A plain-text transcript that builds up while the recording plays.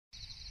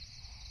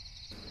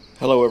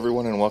Hello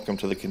everyone and welcome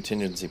to the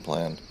contingency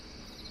plan.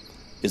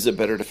 Is it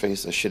better to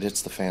face a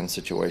shit-hits-the-fan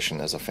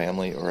situation as a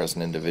family or as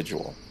an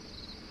individual?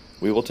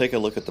 We will take a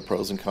look at the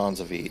pros and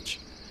cons of each.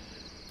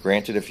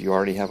 Granted, if you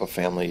already have a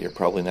family, you're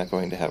probably not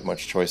going to have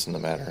much choice in the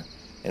matter,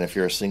 and if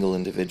you're a single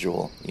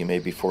individual, you may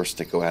be forced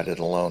to go at it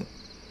alone.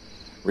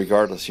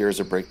 Regardless, here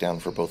is a breakdown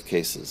for both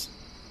cases.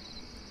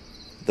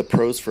 The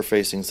pros for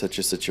facing such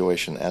a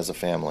situation as a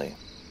family.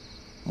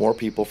 More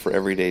people for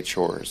everyday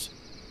chores.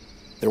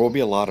 There will be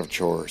a lot of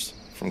chores.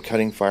 From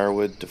cutting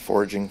firewood, to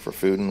foraging for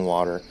food and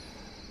water,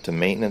 to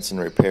maintenance and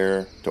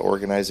repair, to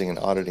organizing and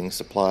auditing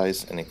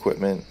supplies and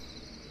equipment,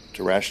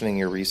 to rationing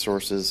your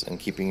resources and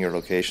keeping your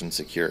location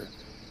secure.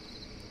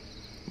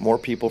 More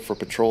people for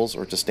patrols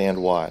or to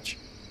stand watch.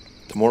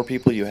 The more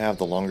people you have,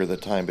 the longer the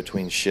time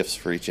between shifts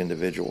for each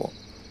individual.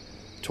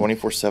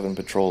 24/7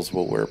 patrols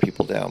will wear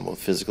people down, both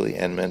physically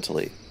and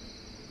mentally.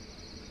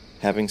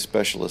 Having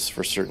specialists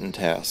for certain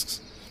tasks.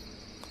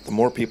 The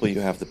more people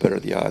you have, the better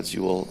the odds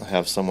you will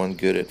have someone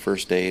good at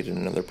first aid and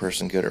another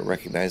person good at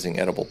recognizing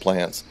edible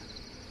plants.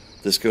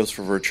 This goes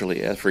for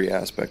virtually every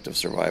aspect of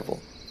survival.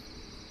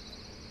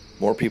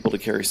 More people to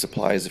carry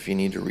supplies if you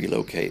need to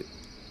relocate.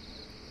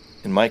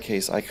 In my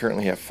case, I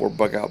currently have 4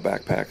 bug-out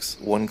backpacks,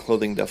 1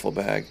 clothing duffel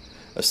bag,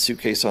 a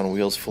suitcase on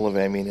wheels full of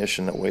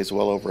ammunition that weighs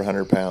well over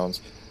 100 pounds,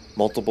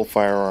 multiple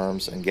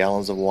firearms, and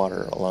gallons of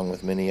water, along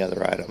with many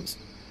other items.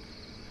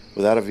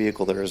 Without a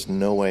vehicle, there is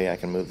no way I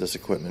can move this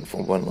equipment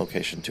from one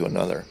location to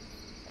another.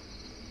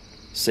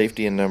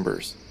 Safety in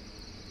numbers.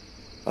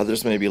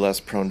 Others may be less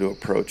prone to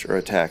approach or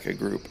attack a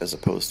group as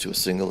opposed to a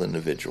single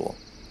individual.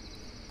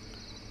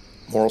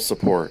 Moral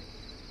support.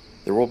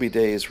 There will be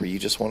days where you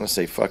just want to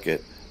say fuck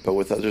it, but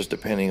with others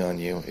depending on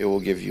you, it will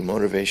give you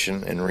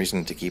motivation and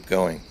reason to keep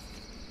going.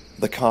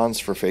 The cons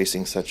for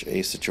facing such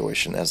a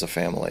situation as a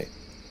family.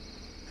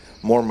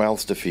 More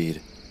mouths to feed.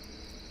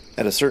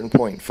 At a certain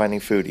point,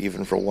 finding food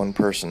even for one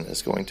person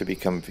is going to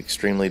become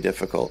extremely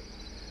difficult.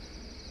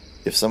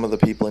 If some of the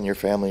people in your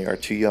family are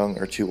too young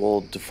or too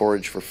old to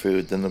forage for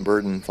food, then the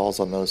burden falls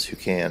on those who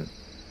can.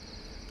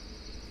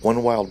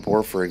 One wild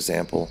boar, for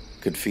example,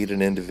 could feed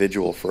an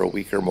individual for a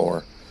week or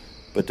more,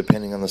 but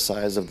depending on the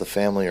size of the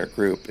family or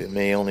group, it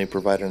may only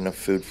provide enough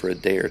food for a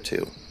day or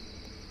two.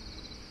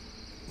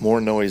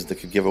 More noise that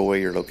could give away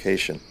your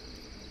location.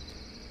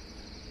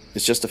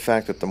 It's just a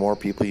fact that the more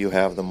people you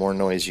have, the more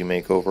noise you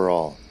make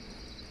overall.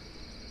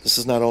 This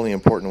is not only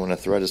important when a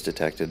threat is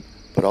detected,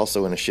 but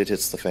also in a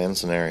shit-hits-the-fan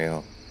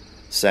scenario.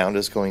 Sound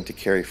is going to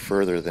carry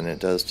further than it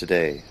does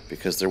today,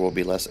 because there will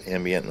be less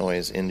ambient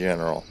noise in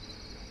general.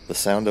 The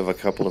sound of a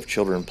couple of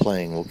children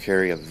playing will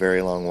carry a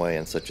very long way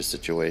in such a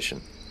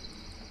situation.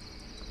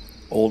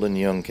 Old and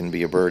young can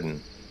be a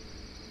burden.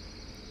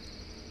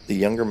 The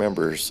younger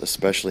members,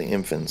 especially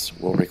infants,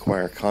 will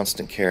require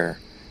constant care,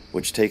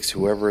 which takes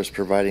whoever is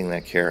providing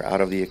that care out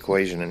of the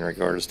equation in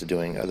regards to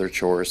doing other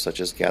chores such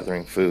as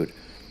gathering food.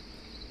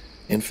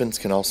 Infants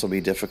can also be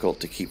difficult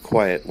to keep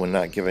quiet when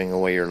not giving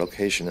away your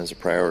location is a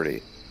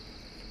priority.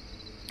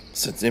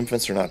 Since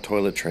infants are not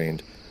toilet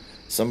trained,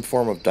 some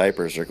form of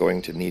diapers are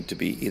going to need to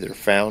be either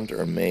found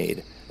or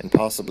made, and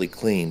possibly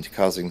cleaned,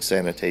 causing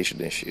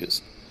sanitation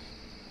issues.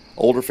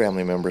 Older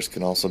family members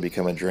can also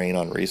become a drain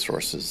on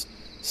resources,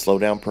 slow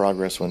down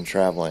progress when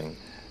traveling,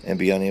 and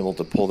be unable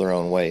to pull their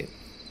own weight.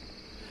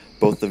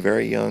 Both the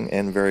very young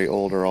and very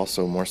old are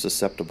also more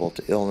susceptible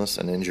to illness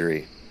and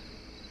injury.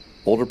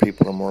 Older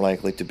people are more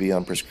likely to be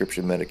on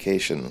prescription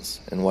medications,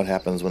 and what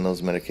happens when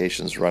those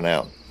medications run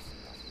out?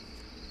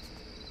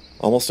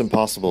 Almost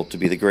impossible to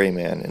be the gray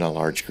man in a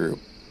large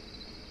group.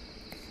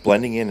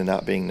 Blending in and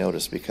not being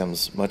noticed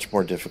becomes much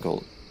more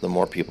difficult the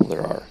more people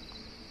there are.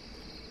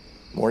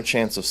 More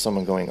chance of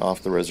someone going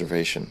off the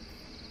reservation.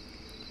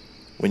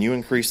 When you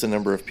increase the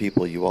number of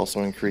people, you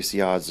also increase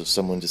the odds of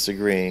someone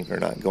disagreeing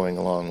or not going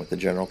along with the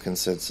general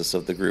consensus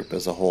of the group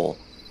as a whole.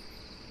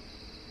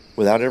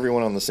 Without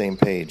everyone on the same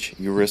page,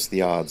 you risk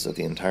the odds of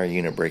the entire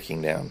unit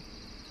breaking down.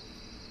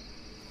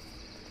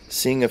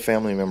 Seeing a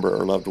family member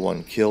or loved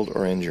one killed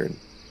or injured.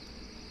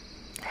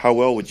 How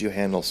well would you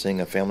handle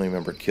seeing a family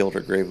member killed or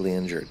gravely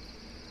injured?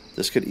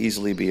 This could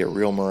easily be a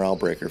real morale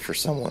breaker for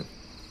someone.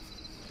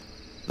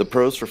 The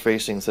pros for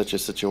facing such a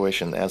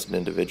situation as an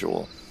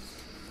individual.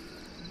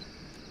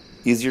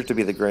 Easier to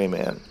be the gray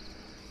man.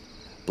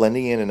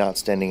 Blending in and not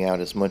standing out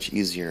is much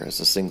easier as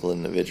a single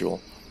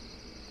individual.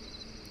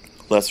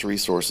 Less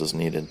resources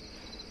needed.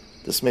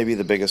 This may be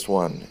the biggest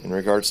one. In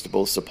regards to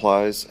both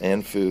supplies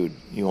and food,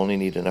 you only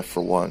need enough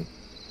for one.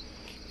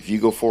 If you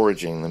go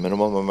foraging, the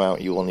minimum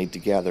amount you will need to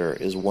gather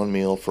is 1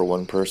 meal for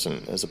one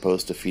person, as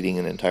opposed to feeding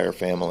an entire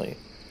family.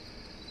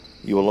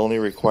 You will only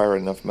require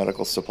enough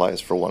medical supplies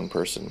for one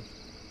person,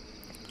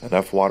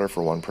 enough water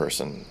for one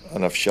person,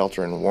 enough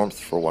shelter and warmth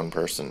for one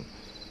person.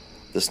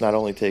 This not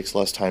only takes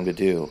less time to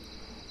do,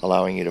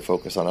 allowing you to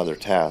focus on other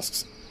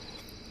tasks,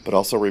 but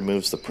also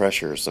removes the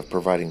pressures of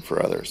providing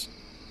for others.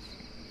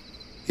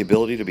 The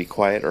ability to be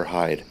quiet or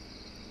hide.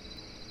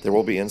 There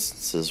will be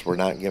instances where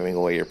not giving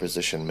away your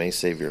position may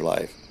save your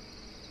life.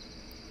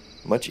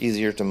 Much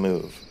easier to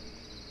move.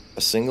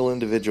 A single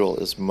individual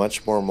is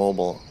much more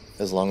mobile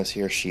as long as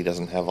he or she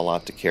doesn't have a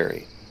lot to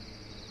carry.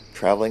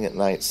 Traveling at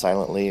night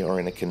silently or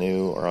in a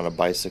canoe or on a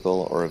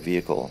bicycle or a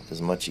vehicle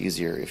is much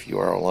easier if you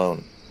are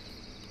alone.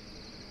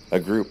 A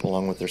group,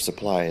 along with their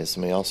supplies,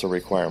 may also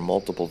require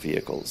multiple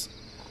vehicles.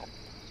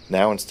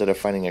 Now, instead of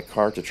finding a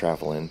car to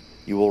travel in,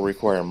 you will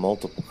require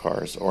multiple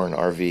cars or an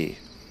RV.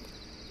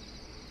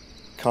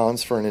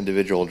 Cons for an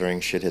individual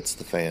during shit hits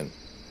the fan.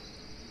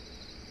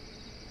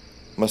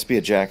 Must be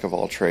a jack of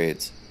all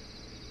trades.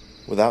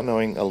 Without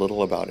knowing a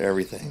little about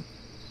everything,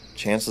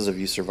 chances of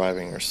you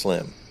surviving are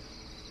slim.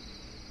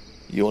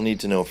 You will need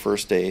to know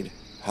first aid,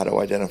 how to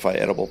identify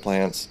edible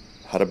plants,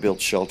 how to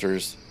build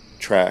shelters,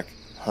 track,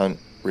 hunt,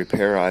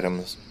 repair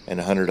items, and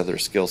 100 other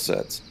skill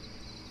sets.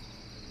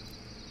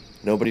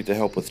 Nobody to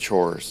help with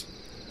chores.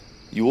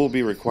 You will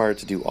be required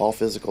to do all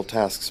physical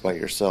tasks by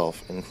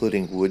yourself,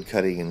 including wood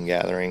cutting and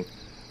gathering,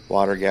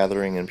 water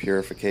gathering and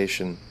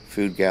purification,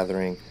 food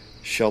gathering,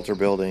 shelter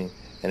building,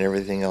 and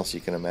everything else you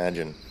can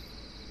imagine.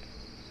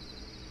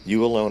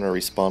 You alone are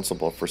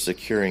responsible for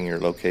securing your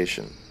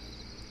location.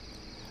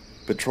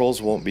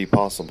 Patrols won't be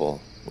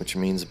possible, which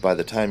means by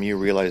the time you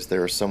realize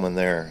there is someone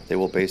there, they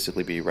will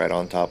basically be right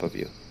on top of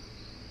you.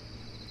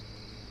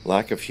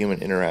 Lack of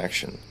human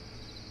interaction.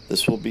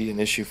 This will be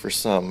an issue for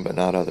some, but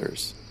not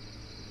others.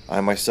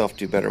 I myself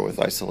do better with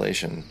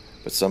isolation,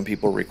 but some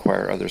people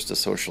require others to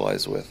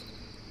socialize with.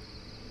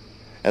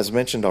 As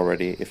mentioned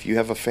already, if you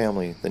have a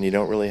family, then you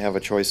don't really have a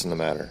choice in the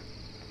matter.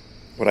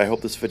 What I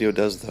hope this video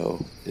does,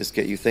 though, is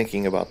get you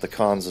thinking about the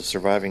cons of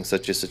surviving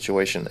such a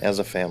situation as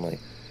a family,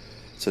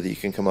 so that you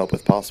can come up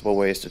with possible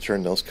ways to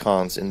turn those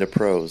cons into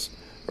pros,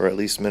 or at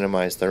least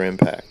minimize their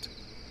impact.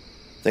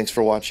 Thanks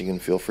for watching,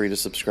 and feel free to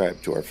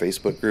subscribe to our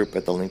Facebook group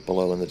at the link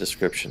below in the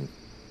description.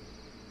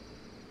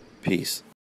 Peace.